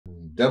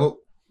Double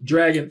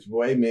Dragon.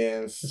 Boy,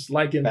 man. It's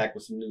liking. Back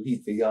with some new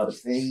heat for y'all to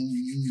say.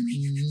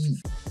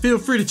 Feel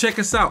free to check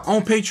us out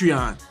on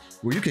Patreon,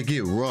 where you can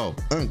get raw,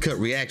 uncut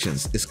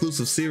reactions,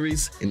 exclusive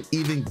series, and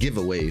even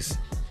giveaways.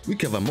 We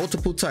cover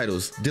multiple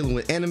titles dealing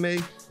with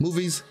anime,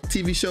 movies,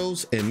 TV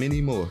shows, and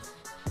many more.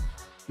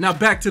 Now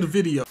back to the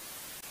video.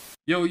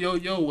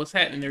 Yo, what's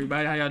happening,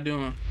 everybody? How y'all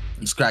doing?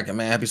 It's cracking,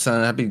 man. Happy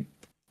Sunday.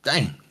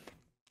 Happy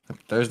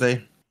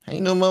Thursday.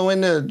 Ain't no more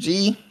in there,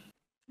 G.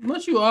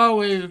 What you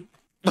always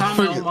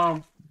comment on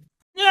mom?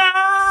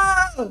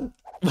 Yeah!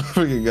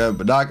 Freaking got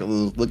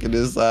binoculars looking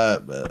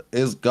inside, man.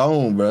 It's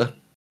gone, bro.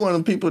 One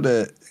of the people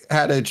that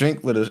had a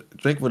drink with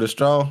a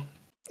straw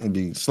and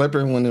be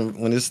slippery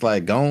when it's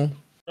like gone.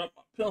 Drop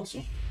my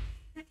pencil.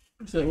 You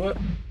said what?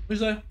 What you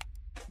say?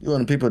 You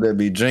one of the people that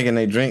be drinking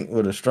a drink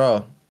with a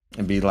straw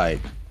and be like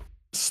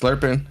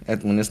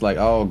slurping when it's like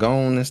all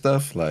gone and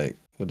stuff. Like,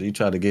 what do you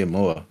try to get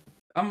more?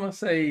 I'm gonna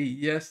say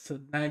yes to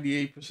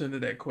 98%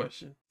 of that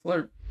question.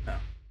 Slurp. No.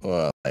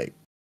 Or like,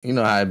 you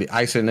know how it be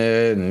ice in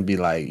there and it'd be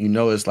like, you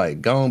know, it's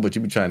like gone, but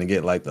you be trying to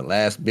get like the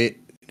last bit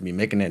to be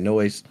making that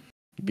noise.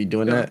 You be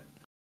doing that.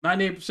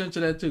 98% of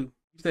that too.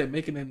 You said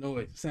making that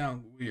noise. It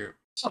sounds weird.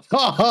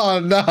 Oh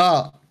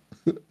no.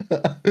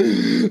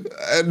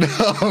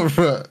 No,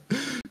 bro.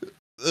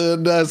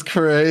 That's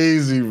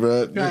crazy,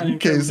 bro. You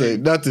can't say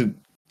nothing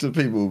to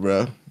people,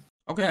 bro.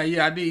 Okay,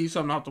 yeah, I did eat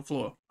something off the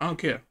floor. I don't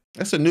care.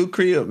 That's a new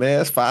crib, man.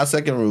 That's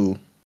 5-second rule.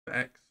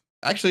 Facts.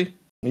 Actually,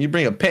 when you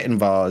bring a pet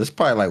involved, it's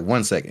probably like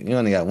 1 second. You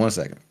only got 1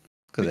 second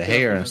because of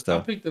hair and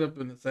stuff. I picked it up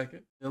in a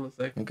second. Still a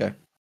second. Okay.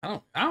 I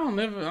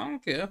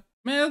don't care.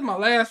 Man, that's my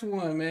last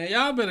one, man.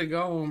 Y'all better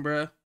go on,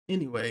 bro.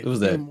 Anyway. It was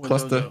that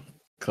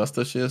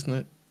cluster shit, isn't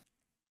it?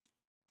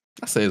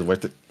 I say it's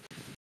worth it.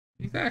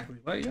 Exactly.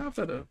 Like, y'all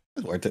better.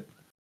 It's worth it.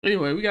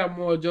 Anyway, we got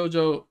more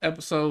JoJo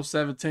episode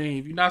 17.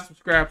 If you're not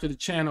subscribed to the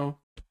channel,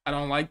 I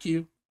don't like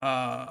you.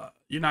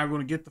 You're not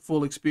going to get the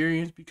full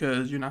experience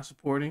because you're not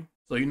supporting.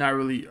 So you're not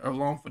really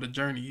along for the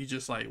journey. You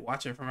just like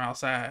watch it from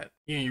outside.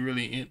 You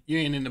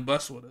ain't in the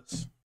bus with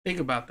us. Think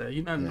about that.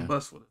 You're not in the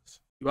bus with us.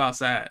 You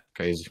outside.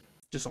 Crazy.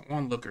 Just a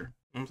onlooker. You know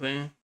what I'm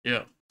saying?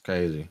 Yeah.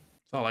 Crazy.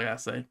 That's all I gotta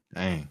say.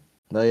 Dang.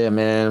 But yeah,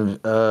 man.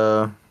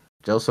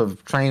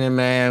 Joseph training,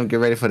 man.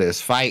 Get ready for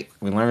this fight.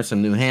 We learned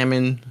some new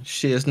Hammond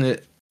shit, isn't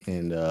it?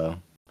 And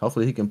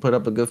hopefully he can put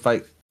up a good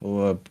fight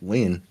or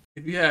win.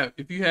 If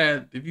you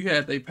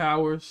had their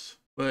powers,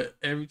 but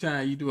every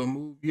time you do a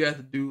move, you have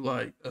to do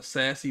like a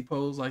sassy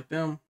pose like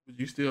them, would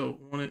you still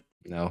want it?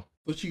 No.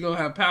 But you gonna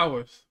have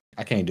powers.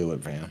 I can't do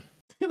it, fam.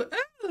 Like,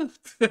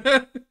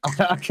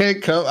 ah.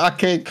 I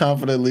can't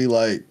confidently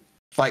like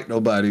fight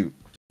nobody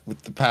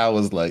with the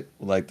powers like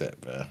that,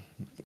 bro.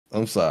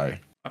 I'm sorry.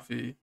 I feel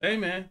you. Hey,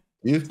 man.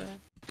 You?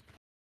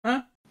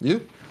 Huh?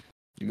 You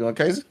going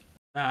crazy?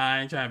 Nah, I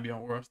ain't trying to be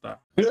on World Star.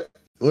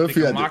 What if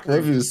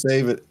you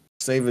save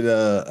it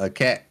a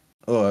cat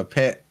or a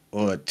pet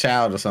or a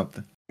child or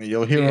something?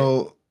 Your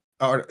hero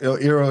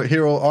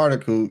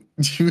article,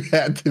 you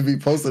had to be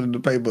posted in the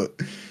paper.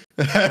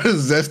 That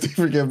is zesty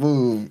freaking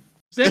move.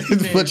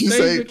 Zesty man, what you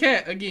save the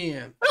cat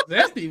again.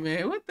 Zesty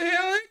man, what the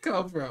hell did that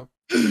come from?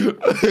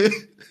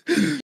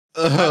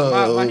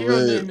 My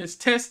hero name is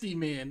Testy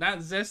Man, not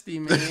Zesty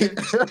Man.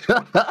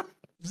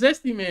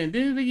 Zesty Man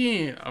did it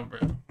again. Oh, bro,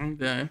 I'm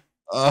done.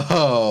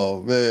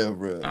 Oh man,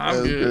 bro,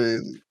 I'm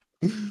good. Crazy.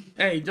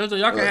 Hey, JoJo,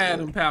 y'all can have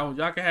them powers.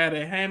 Y'all can have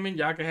that Hammond.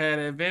 Y'all can have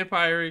that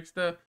vampire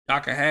stuff.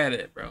 Y'all can have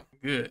that, bro.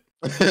 Good.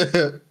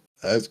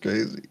 That's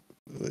crazy.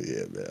 Well,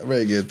 yeah, man. I'm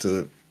ready to get into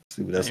it.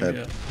 See what else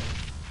happening.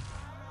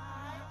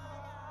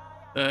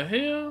 The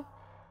hell?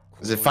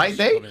 Is it fight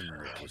day? Look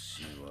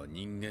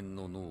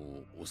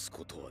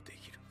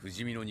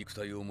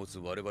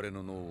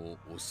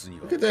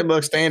at that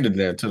bug standing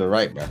there to the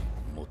right, bro.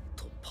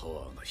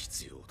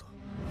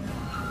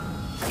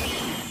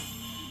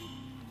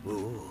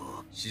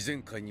 自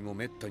然界にも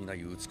めったにな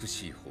い美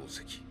しい宝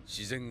石、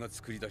自然が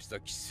作り出した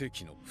奇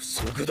跡の不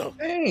足だ。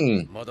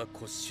まだ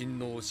骨身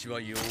の押しは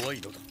弱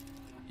いのだ。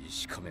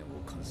石仮面を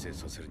完成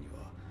させるに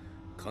は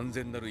完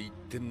全なる一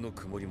点の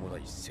曇りもな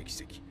い石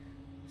石、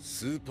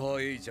スーパー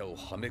エイジャーを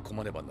はめ込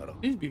まねばならん。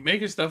He's be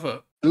making stuff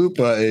up.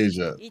 Super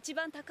Asia. 一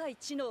番高い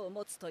知能を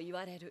持つと言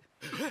われる。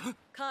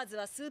カーズ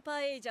はスーパ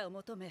ーエイジャーを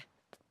求め、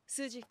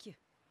数字9。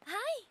は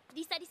い、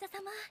リサリサ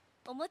様、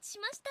お持ちし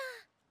ました。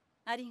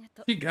ありが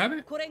とう。He got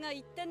it? これが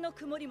一点の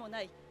曇りもな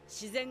い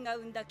自然が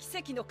生んだ奇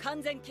跡の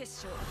完全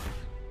結晶。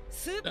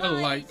スーパー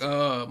That's like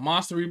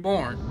Monster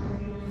Reborn.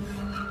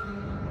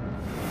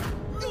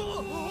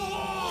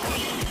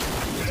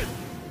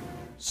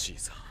 シー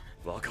ザ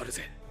ー、わかる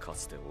ぜ。か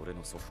つて俺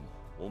の祖父も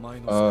お前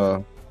の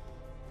祖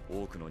父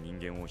も多くの人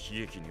間を悲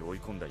劇に追い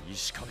込んだ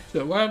石仮面。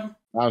So what?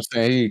 I was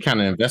saying he kind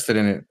of invested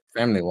in it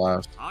family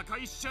wise. 破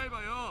壊しちゃえ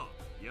ばよ。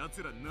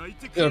奴ら泣い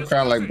てく They'll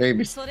cry like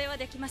babies. それは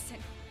できません。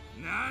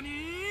何？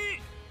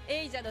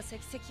エイジャの石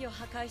石を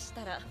破壊し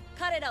たら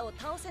彼らを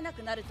倒せな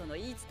くなるとの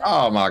言い伝え。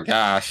Oh my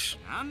gosh.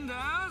 なん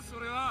だそ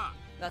れは。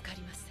わか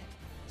りません。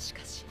しか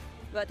し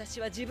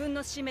私は自分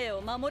の使命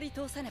を守り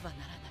通さねばな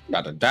らない。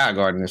About to die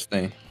guarding this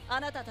thing. あ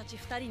なたたち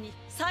2人に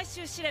最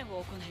終試練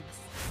を行いま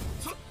す。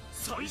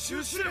最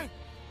終試練。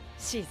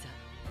シーザ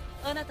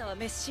ー、あなたは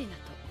メッシーナ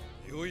と。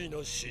良い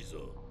なシーザ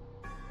ー。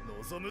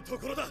望むと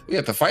ころだ。We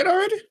have to fight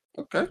already?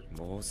 Okay.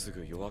 もうす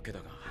ぐ夜明けだ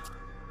が、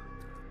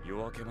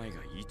夜明け前が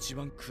一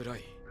番暗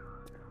い。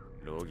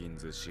ロギン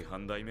ズ師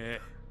範代め、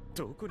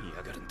どこにや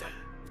がるんだ。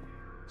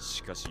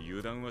しかし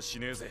油断はし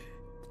ねえぜ。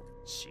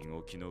新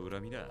沖の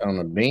恨みだ。On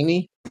a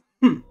beanie?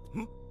 ロ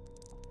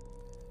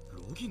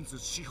ギンズ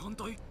師範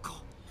代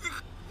か。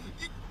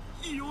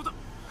異様だ。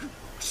不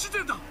自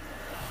然だ。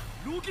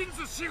ロギン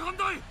ズ師範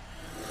代。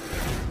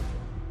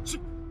死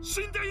ん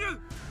でいる。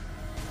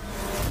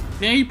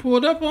Then he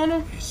pulled up on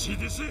him? 弟子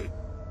弟子。て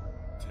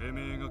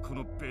めえがこ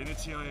のベネ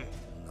チアへ。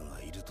女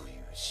がいるとい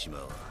う島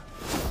は。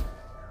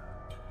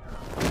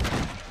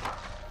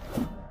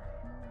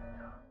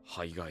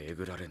肺がえ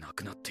ぐられな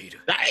くなっている。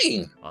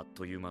あっ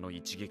という間の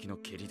一撃の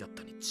蹴りだっ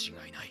たに違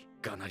いない。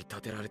がなり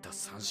立てられた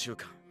3週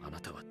間。あな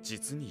たは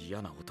実に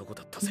嫌な男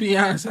だったぜ。To be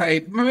honest,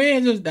 like, my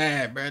man just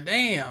died, bro.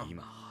 Damn.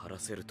 今晴ら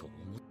せると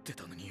思って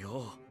たのに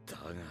よ。だ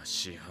が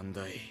師範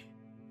代、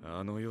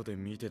あの世で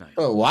見てない。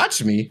Oh,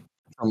 watch me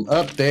from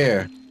up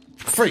there.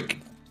 Freak.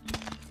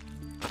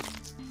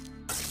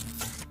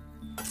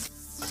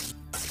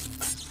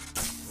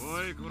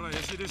 おい、こら、弟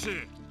子弟子。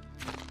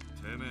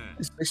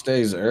6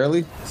 days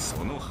early?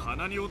 その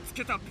鼻にをつ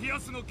けたピア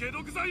スの解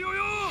毒剤を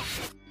よ。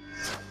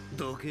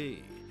ど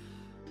け。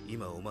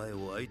今お前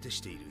を相手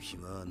している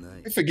暇はな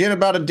い。You forget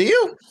about a deal?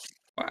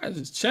 Why is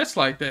his chest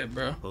like that,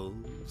 bro?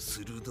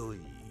 鋭い、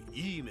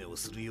いい目を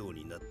するよう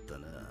になった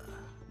な。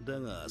だ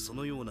がそ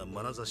のような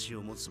眼差し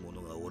を持つ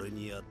者が俺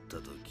に会った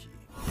とき、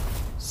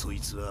そい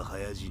つは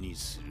早死に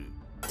する。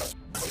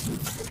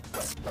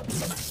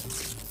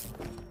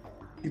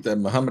You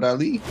that Muhammad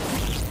Ali?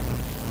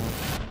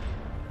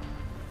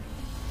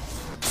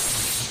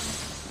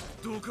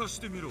 どか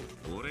してみろ。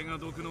俺が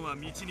どくのは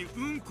道にう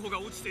んこが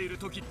落ちている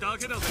時だ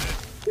けだぜ。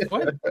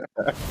俺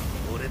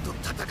と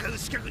戦う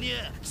資格に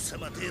は貴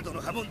様程度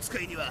の波紋使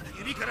いには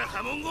指から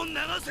波紋を流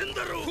せん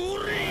だろう。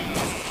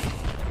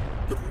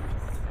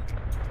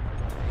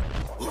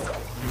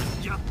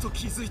やっと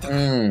気づいたか。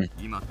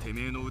今て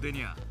めえの腕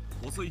には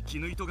細い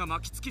絹糸が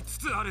巻きつきつ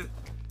つある。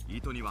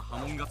糸には波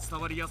紋が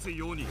伝わりやすい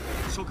ように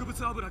植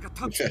物油が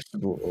たっぷり。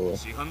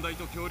師範代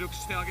と協力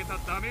してあげた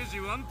ダメージ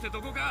1ってと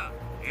こか。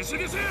ゲシ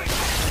ゲシ。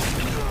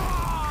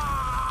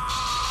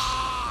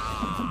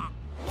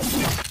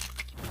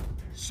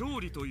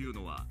勝利という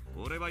のは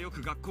俺はよ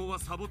く学校は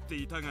サボって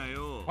いたが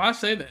よ。Why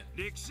say that?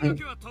 歴史だ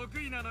けは得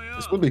意なのよ。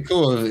This would be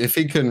cool if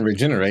he couldn't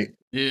regenerate.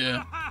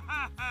 Yeah.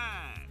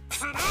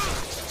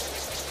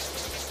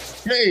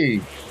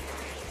 Hey!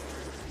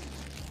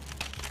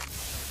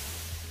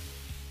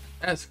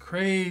 That's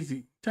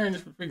crazy. Turn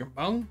this for freaking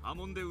bone. 波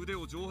紋で腕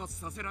を蒸発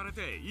させられ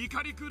て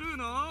怒り狂う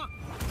の。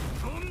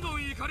どんど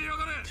ん怒りや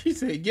がれ。 He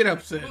said get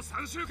upset.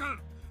 3週間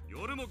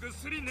夜もぐっ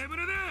すり眠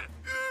れね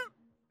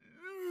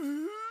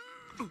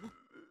え。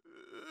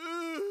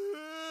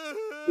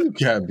 You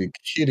gotta be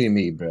kidding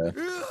me, bro.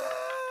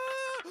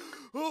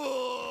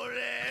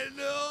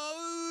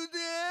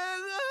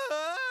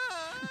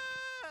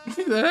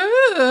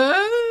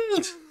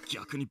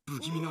 逆に不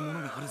気味なも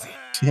のがあるぜ。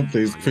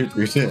 Something's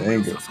creepy in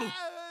anger.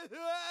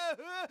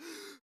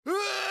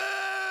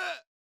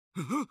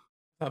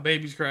 How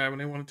babies cry when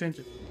they want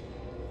attention.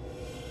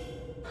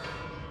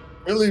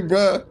 Really,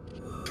 bro?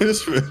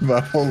 This is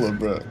bipolar,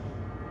 bro.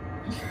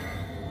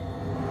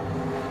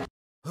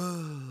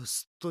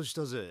 すっとし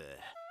たぜ。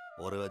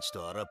俺はちょ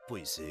っと荒っぽ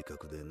い性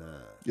格でな。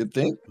You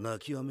think?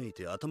 泣きわめい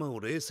て頭を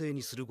冷静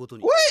にすること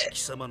に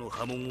貴様の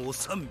波紋を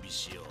賛美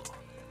しよう。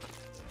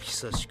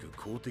久しく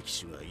好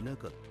敵手がいな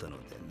かったの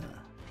でな。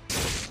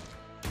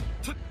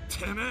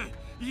てめ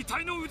え、遺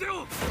体の腕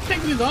を。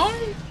Take his arm?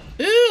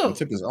 Ew.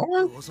 Took his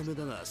arm? 細め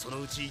だが、そ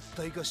のうち一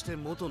体化して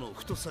元の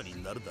太さ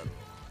になるだろう。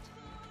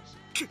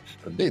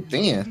A bit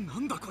thin. な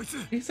んだこいつ。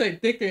 He say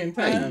thicker in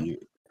time.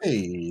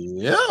 Hey,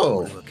 yo.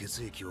 俺は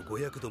血液を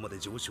500度まで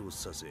上昇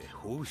させ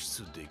放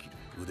出できる。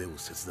腕を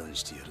切断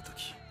してやると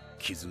き、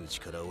傷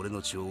口から俺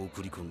の血を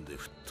送り込んで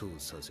沸騰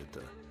させた。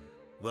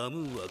ワ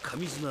ムーは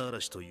神綱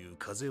嵐という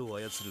風を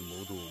操るモ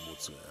ードを持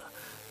つが、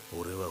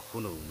俺は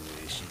炎の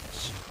絵師だ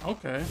し。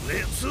Okay.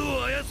 熱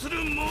を操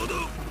るモード。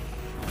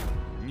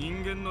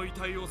人間の遺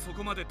体をそ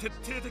こまで徹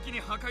底的に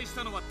破壊し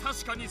たのは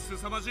確かに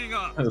凄まじい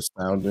が。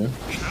Astounding.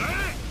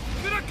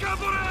 クラッカー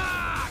ボラー。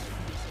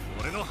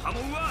俺の波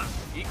紋は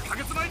1ヶ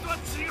月前とは違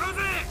う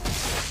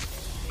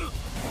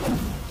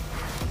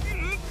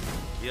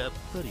ぜ。やっ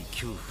ぱり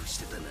恐怖し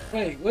てたな。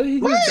 Wait, what did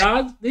he just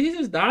dodge? Did he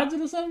just dodge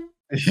it or something?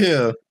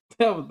 Yeah.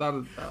 That was not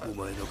a dodge. お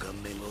前の顔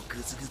面を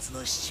グツグツ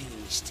のシチュー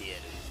にしてや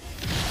る。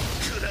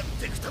食らっ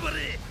てくたば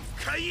れ、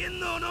海縁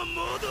のの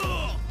モード。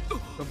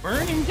 The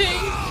burning thing?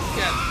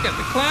 Got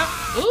the clap?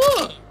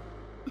 Ugh!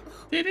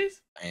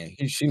 Titties?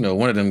 Man, she know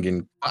one of them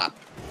getting popped.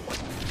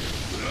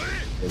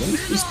 Yeah, let me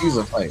see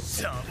a fight.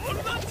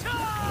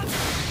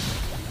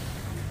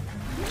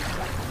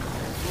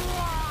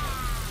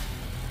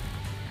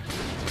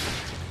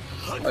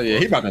 Oh yeah,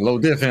 he about to low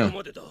diff him.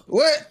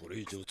 What?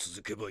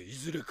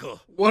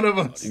 One of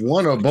us.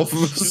 One or both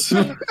of us?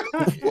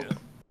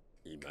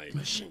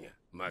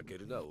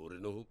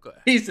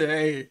 He said,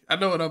 "Hey, I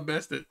know what I'm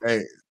best at."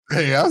 Hey,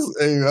 I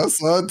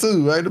saw it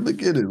too right at the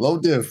beginning. Low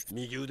diff.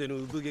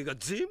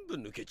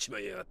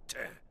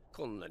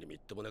 こんなにみっ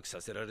ともなく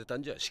させられた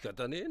んじゃ仕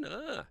方ねえ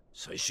な。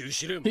最終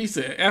試練。 He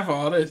said, "F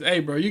all this.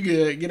 Hey, bro, you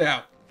good? Get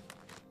out."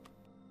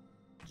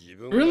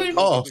 Really?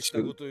 Oh,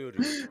 shoot.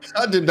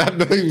 I did not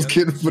know he was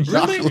kidding for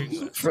dollars.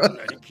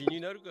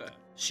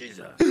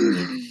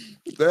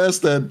 That's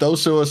that. Don't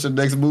show us your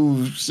next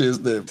move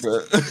shit, that,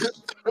 bro.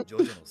 ジ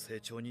ョジョの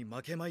成長に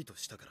負けまいと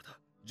したからだ。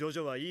ジョジ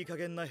ョはいい加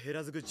減な減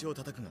らず口を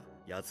叩くが、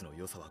奴の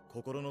良さは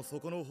心の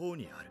底の方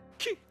にある。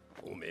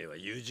おめえは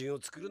友人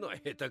を作るのは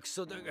下手く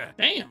そだが。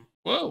Damn.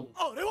 Whoa.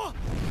 あれは。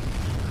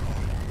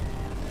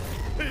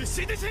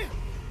CDC。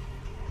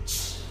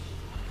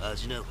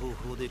味な方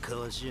法でか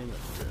わしやがっ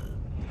た。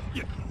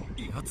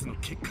 奴の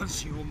血管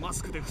心をマ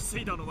スクで防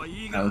いだのは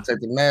いいが。I'll take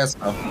the mask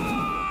off.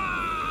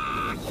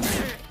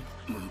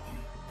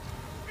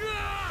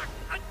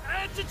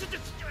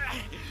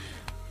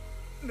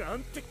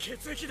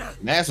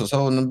 Mask was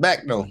holding him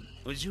back though.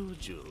 ジョ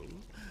ジョ、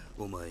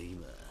お前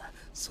今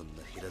そん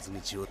な減らず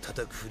口を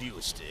叩くふりを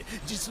して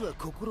実は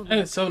心が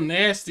That's so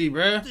nasty,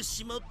 bro. て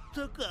しまっ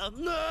たか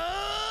な。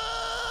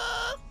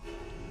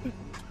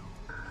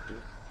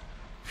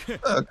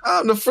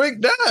 Calm the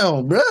freak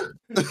down, bro.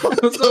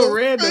 So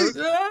random.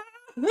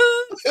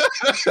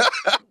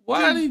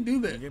 Why did he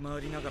do that? 逃げ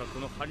回りながらこ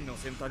の針の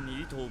先端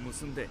に糸を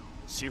結んで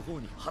四方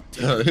に張っ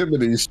て Him and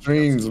these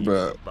strings,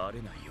 bro. バ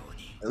レないよう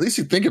に。 At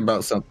least you think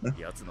about something.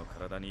 奴の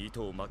体に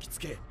糸を巻きつ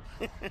け。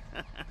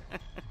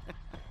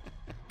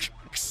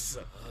くそ、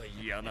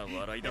嫌な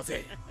笑いだ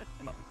ぜ。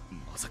ま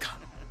さか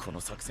こ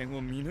の作戦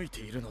を見抜い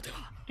ているので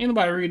は。 Ain't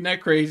nobody reading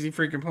that crazy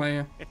freaking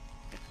plan.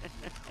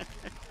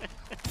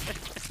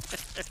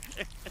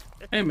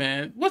 Hey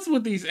man, what's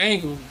with these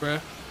angles,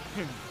 bro?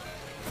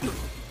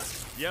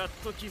 やっ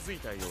と気づい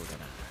たようだ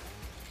な。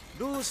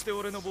どうして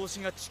俺の帽子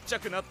がちっちゃ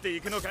くなって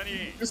いくのか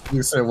に。 This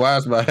dude said, "Why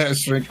is my head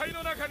shrinking?" 界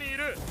の中にい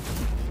る。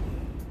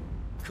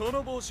こ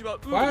の帽子は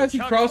Why is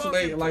he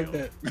cross-legged like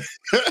that?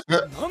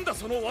 なんだ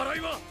その笑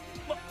いは。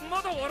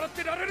まだ笑っ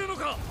てられるの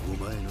か。お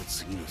前の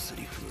次のセ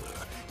リフ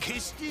は消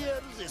してや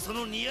るぜそ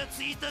のニヤ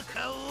ついた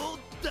顔を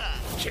だ。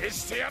消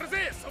してやる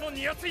ぜその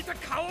ニヤついた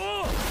顔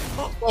を。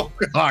 Oh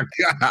my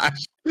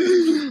gosh.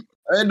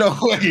 Ain't no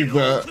way,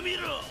 bro. 見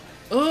ろ。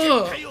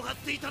 Ugh. 結界を張っ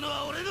ていたの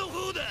は俺の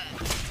方だ。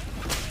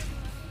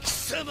貴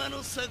様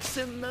の作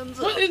戦なん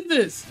ぞ。 What is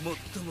this?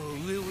 最も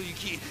上を行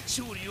き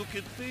勝利を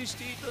決定し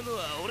ていたの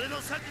は俺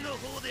の策の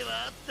方で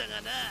はあった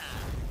がな。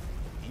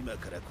今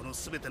からこの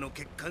全ての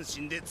血管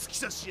心で突き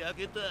刺し上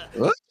げた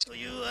と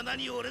いう穴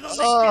に俺の熱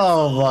血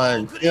Oh を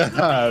my 送り込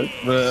god, み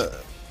bro.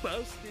 バ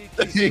ースデ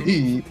ーケーキ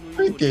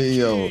の Freaking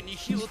yo. に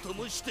火を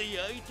灯して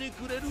焼いて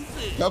くれるぜ。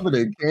 Covered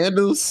in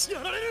candles.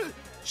 やられる。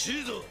シ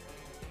ーゾ。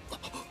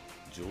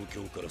状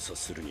況から察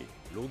するに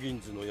ロギ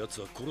ンズのや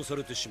つは殺さ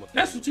れてしまった。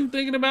 That's what you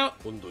thinking about?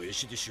 今度エ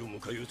シディシを迎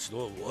え撃つの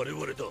は我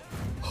々だ。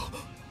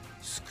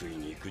救い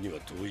に行くには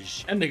遠い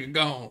し。 That nigga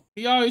gone.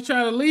 He always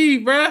trying to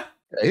leave, bruh.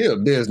 He a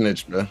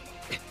business, bro.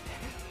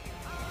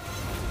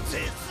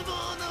 絶望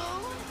の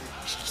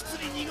引きつ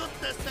り濁っ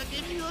た叫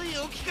び声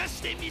を聞かし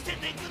てみせて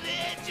く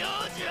れ、ジョ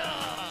ジョ。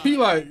 He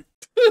like,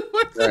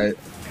 what the? Right.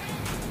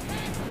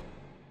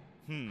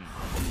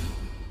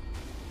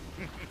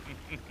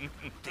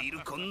 っている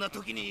こんな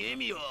時にエ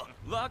ミを。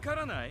わか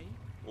らない。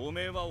お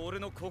めえは俺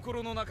の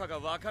心の中が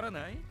わから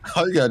ない。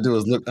 All you gotta do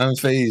is look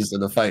unfazed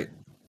in the fight.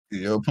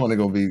 Your opponent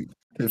gonna be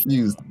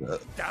confused, bro.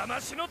 騙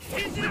しの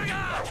手品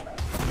が。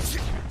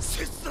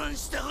切断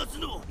したはず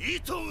の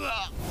糸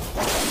が。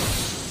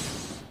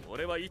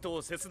俺は糸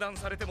を切断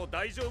されても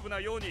大丈夫な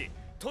ように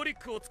トリッ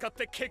クを使っ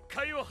て結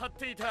界を張っ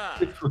ていた。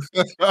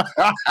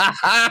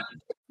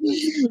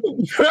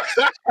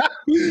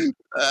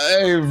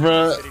Hey,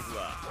 bro. セリフ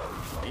は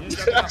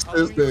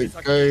This thing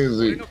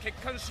crazy. 俺の血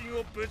管心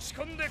をぶち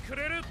込んでく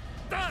れる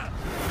だ。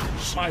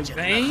 My ハ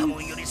veins? モ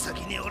ンより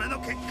先に俺の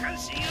血管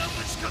心を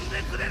ぶち込ん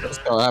でくれる。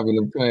 That's gonna happen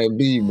in Plan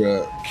B,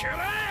 bro. く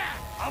れ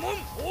ハモン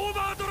オー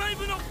バードライ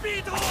ブの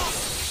ビート。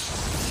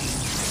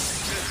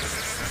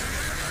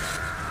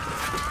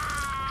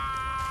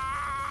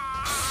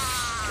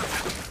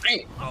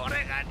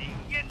 俺が人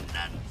間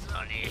なんぞ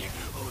に。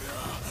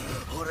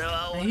俺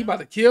は Man, he about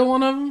to kill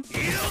one of them? よく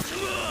も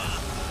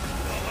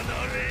踊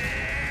れ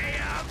よ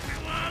く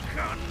もこ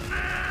んな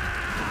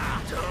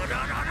ドロロロ。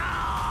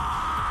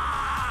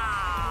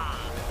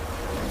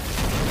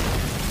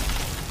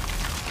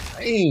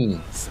 Dang.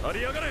 去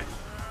りやがれ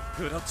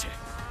グラッチェ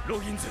ロ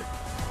ギンズ。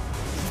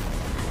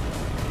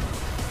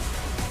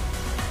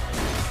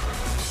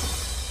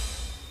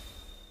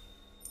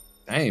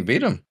 Dang,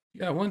 beat him.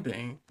 You got one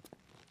thing.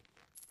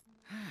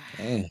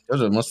 Dang,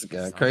 Jojo must have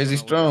got crazy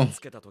strong.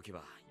 つけた時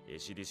はエ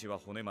シディシは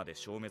骨まで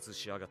消滅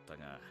しやがった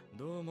が、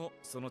どうも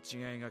その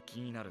違いが気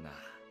になるな。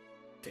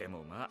で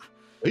もまあ。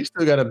 You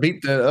still gotta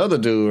beat that other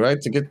dude, right,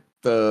 to get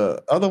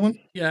the other one?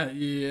 Yeah,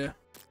 yeah.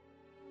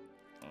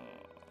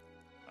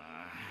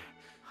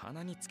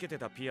 鼻につけて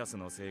たピアス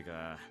のせい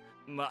か。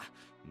ま、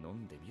飲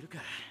んでみるか。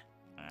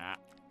あ。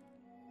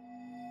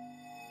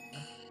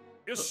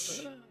よ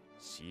し。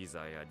シー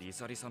ザーやリ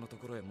サリサのと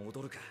ころへ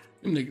戻るか。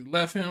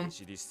left him.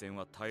 シリ視線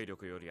は体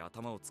力より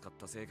頭を使っ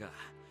たせいか。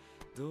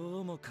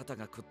どうも肩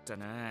が食った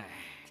な。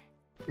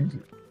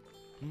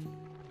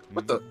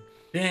What the?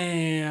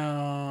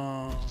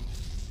 Damn.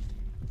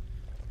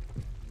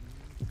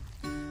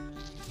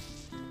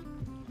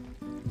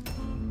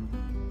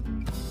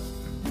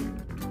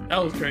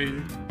 That was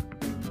crazy.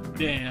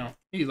 Damn.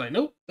 He's like,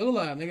 nope, still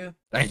alive, nigga.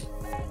 Dang.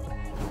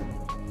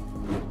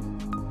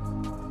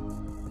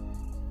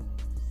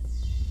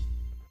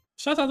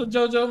 Shout out to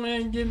JoJo,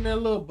 man, getting that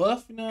little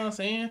buff, you know what I'm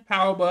saying?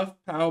 Power buff.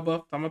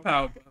 I'm a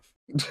power buff.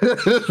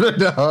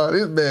 No,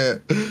 this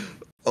man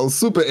on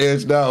super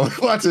edge now.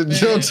 Watching Man.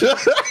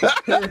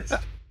 JoJo.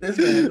 This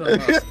man,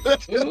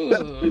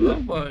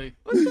 I'm like,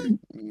 what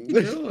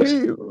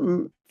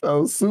the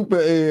on super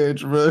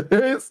edge, bro.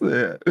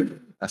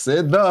 I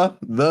said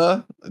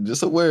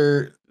just a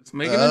word. Just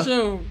making a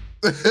joke.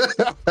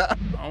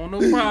 I don't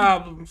know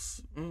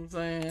problems. You know what I'm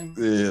saying?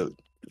 Yeah.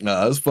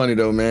 Nah, it's funny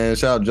though, man.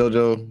 Shout out JoJo.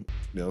 You know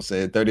what I'm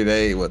saying? 30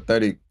 days,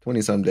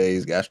 20 some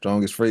days, got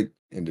strongest freak.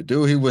 And the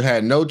dude he would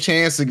had no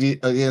chance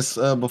against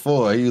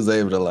before. He was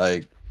able to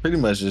like pretty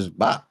much just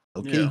bop.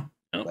 Okay. Yeah.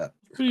 Yep.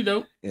 Pretty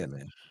dope. Yeah,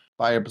 man.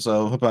 Fire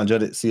episode. Hope you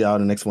enjoyed it. See y'all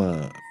in the next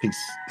one.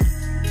 Peace.